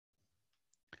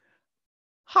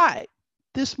Hi,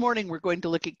 this morning we're going to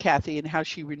look at Kathy and how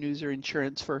she renews her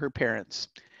insurance for her parents.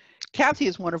 Kathy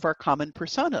is one of our common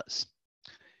personas.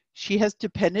 She has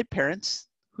dependent parents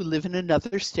who live in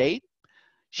another state.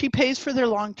 She pays for their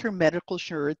long-term medical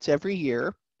insurance every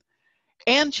year,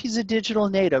 and she's a digital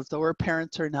native, though her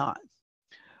parents are not.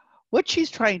 What she's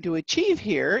trying to achieve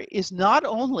here is not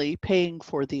only paying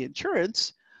for the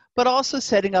insurance, but also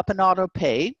setting up an auto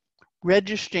pay,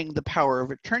 registering the power of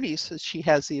attorney so she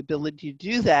has the ability to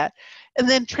do that, and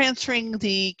then transferring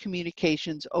the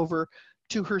communications over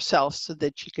to herself so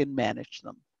that she can manage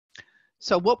them.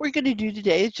 So what we're going to do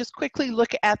today is just quickly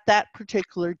look at that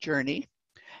particular journey.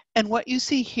 And what you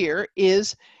see here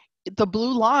is the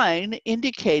blue line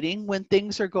indicating when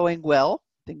things are going well,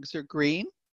 things are green,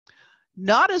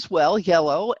 not as well,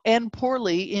 yellow, and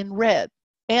poorly in red.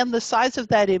 And the size of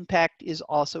that impact is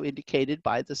also indicated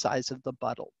by the size of the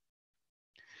bubble.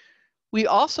 We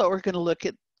also are going to look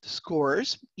at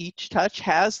scores. Each touch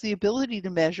has the ability to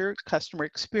measure customer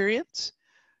experience,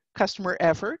 customer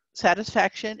effort,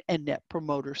 satisfaction, and net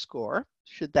promoter score,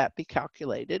 should that be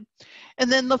calculated. And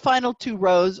then the final two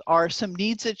rows are some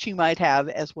needs that she might have,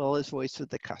 as well as voice of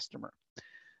the customer.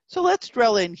 So let's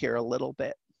drill in here a little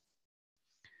bit.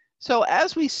 So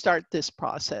as we start this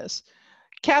process,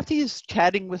 Kathy is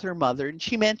chatting with her mother, and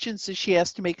she mentions that she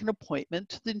has to make an appointment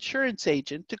to the insurance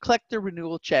agent to collect the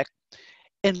renewal check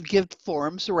and give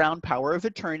forms around power of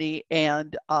attorney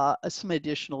and some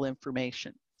additional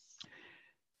information.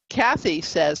 Kathy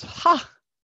says,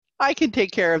 I can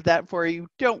take care of that for you.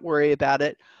 Don't worry about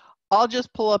it. I'll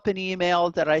just pull up an email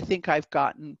that I think I've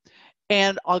gotten,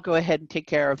 and I'll go ahead and take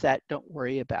care of that. Don't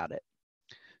worry about it.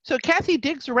 So Kathy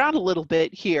digs around a little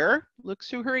bit here, looks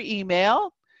through her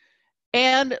email,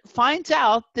 and finds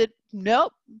out that,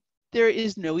 nope, there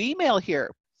is no email here.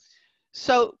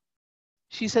 So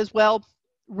she says, well,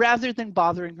 rather than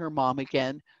bothering her mom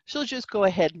again, she'll just go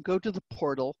ahead and go to the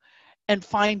portal and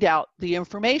find out the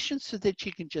information so that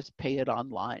she can just pay it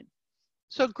online.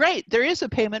 So great, there is a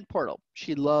payment portal.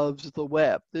 She loves the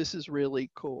web. This is really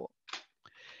cool.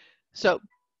 So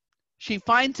she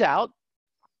finds out,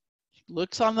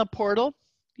 looks on the portal.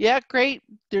 Yeah, great.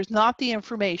 There's not the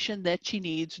information that she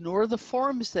needs, nor the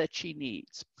forms that she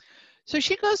needs. So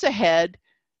she goes ahead.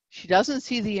 She doesn't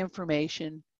see the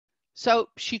information. So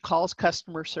she calls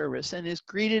customer service and is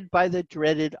greeted by the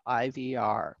dreaded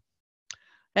IVR.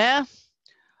 The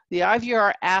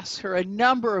IVR asks her a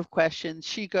number of questions.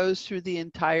 She goes through the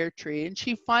entire tree and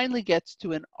she finally gets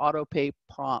to an auto pay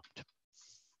prompt.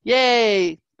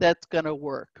 Yay, that's going to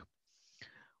work.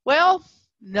 Well,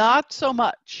 not so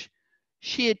much.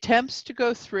 She attempts to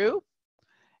go through.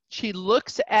 She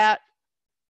looks at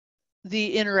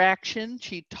the interaction,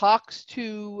 she talks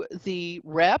to the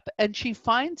rep, and she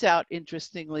finds out,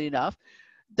 interestingly enough,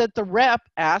 that the rep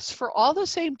asks for all the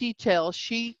same details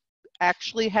she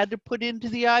actually had to put into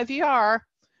the IVR,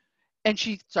 and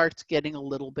she starts getting a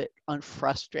little bit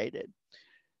frustrated.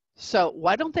 So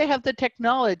why don't they have the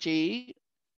technology?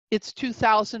 It's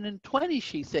 2020,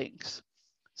 she thinks.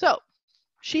 So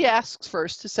she asks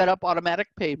first to set up automatic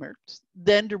payments,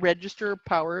 then to register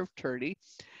power of attorney,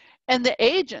 and the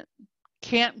agent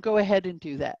can't go ahead and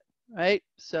do that, right?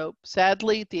 So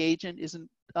sadly, the agent isn't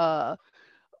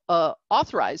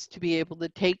authorized to be able to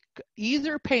take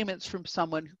either payments from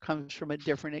someone who comes from a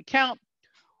different account,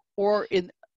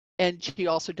 and she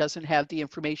also doesn't have the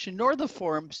information nor the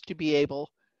forms to be able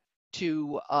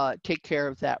to take care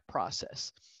of that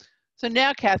process. So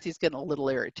now Kathy's getting a little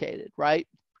irritated, right?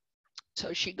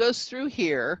 So she goes through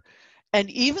here,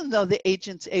 and even though the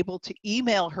agent's able to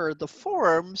email her the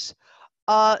forms,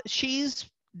 she's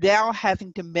now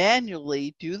having to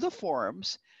manually do the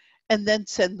forms and then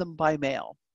send them by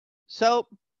mail. So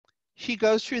she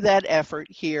goes through that effort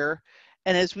here.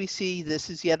 And as we see, this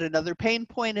is yet another pain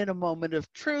point in a moment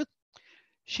of truth.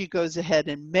 She goes ahead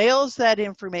and mails that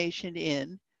information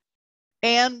in,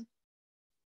 and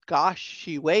gosh,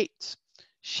 she waits.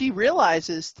 She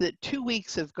realizes that 2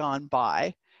 weeks have gone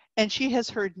by and she has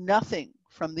heard nothing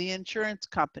from the insurance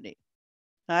company,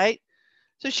 right?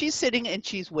 So she's sitting and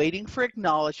she's waiting for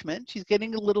acknowledgement. She's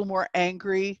getting a little more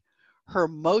angry. Her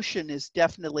emotion is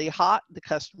definitely hot. The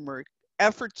customer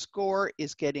effort score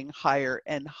is getting higher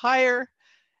and higher,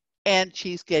 and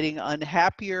she's getting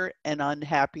unhappier and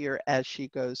unhappier as she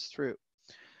goes through.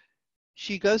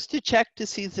 She goes to check to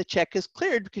see if the check is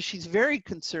cleared because she's very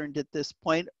concerned at this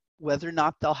point whether or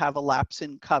not they'll have a lapse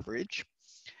in coverage.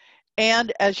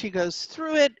 And as she goes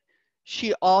through it,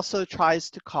 she also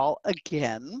tries to call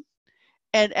again.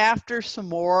 And after some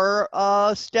more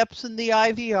steps in the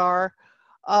IVR,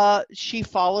 she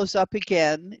follows up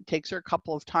again. It takes her a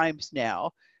couple of times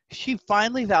now. She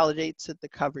finally validates that the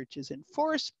coverage is in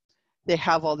force. They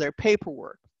have all their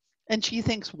paperwork. And she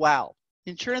thinks, wow,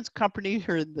 insurance companies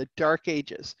are in the dark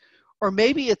ages. Or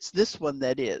maybe it's this one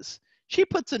that is. She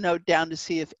puts a note down to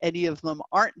see if any of them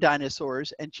aren't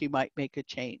dinosaurs and she might make a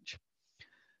change.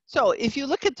 So if you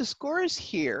look at the scores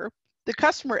here, the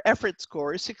customer effort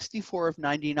score is 64 of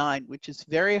 99, which is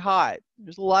very high.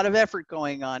 There's a lot of effort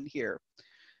going on here.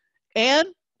 And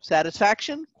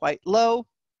satisfaction, quite low.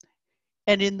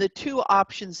 And in the two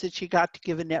options that she got to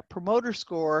give a net promoter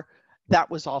score, that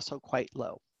was also quite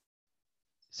low.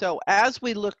 So as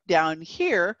we look down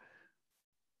here,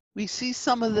 we see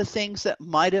some of the things that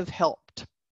might have helped.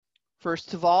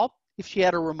 First of all, if she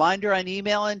had a reminder on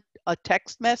email and a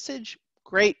text message,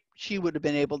 great, she would have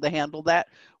been able to handle that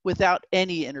without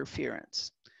any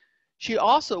interference. She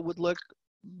also would look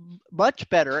much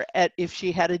better at if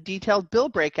she had a detailed bill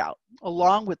breakout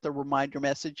along with the reminder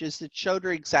messages that showed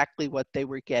her exactly what they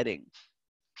were getting.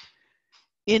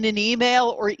 In an email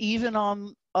or even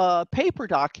on a paper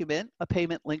document, a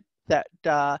payment link that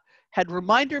had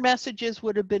reminder messages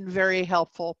would have been very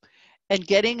helpful, and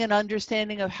getting an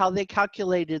understanding of how they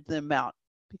calculated the amount,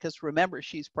 because remember,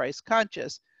 she's price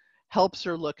conscious, helps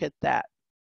her look at that.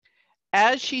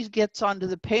 As she gets onto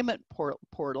the payment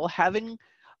portal, having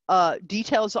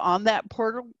details on that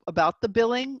portal about the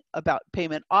billing, about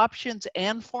payment options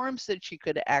and forms that she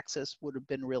could access would have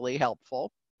been really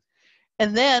helpful.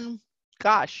 And then,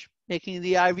 gosh, making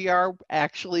the IVR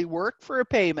actually work for a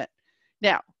payment.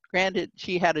 Now, granted,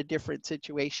 she had a different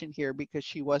situation here because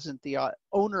she wasn't the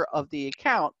owner of the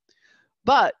account,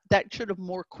 but that should have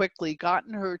more quickly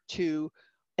gotten her to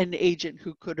an agent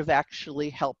who could have actually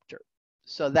helped her.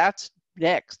 So that's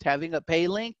next. Having a pay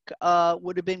link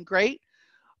would have been great,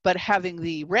 but having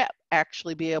the rep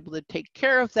actually be able to take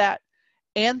care of that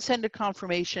and send a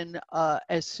confirmation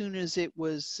as soon as it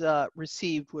was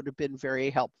received would have been very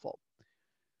helpful.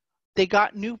 They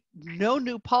got no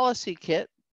new policy kit,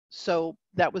 so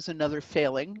that was another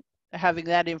failing. Having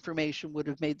that information would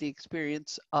have made the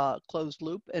experience closed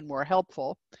loop and more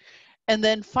helpful. And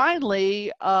then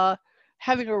finally,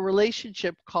 having a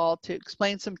relationship call to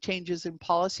explain some changes in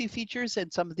policy features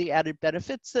and some of the added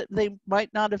benefits that they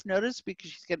might not have noticed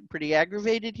because she's getting pretty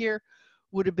aggravated here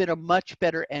would have been a much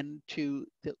better end to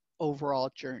the overall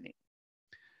journey.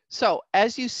 So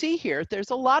as you see here,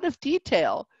 there's a lot of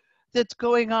detail that's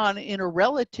going on in a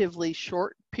relatively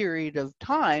short period of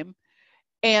time.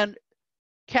 And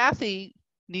Kathy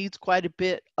needs quite a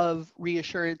bit of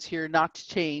reassurance here not to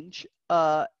change.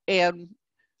 And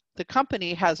the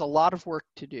company has a lot of work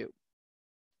to do.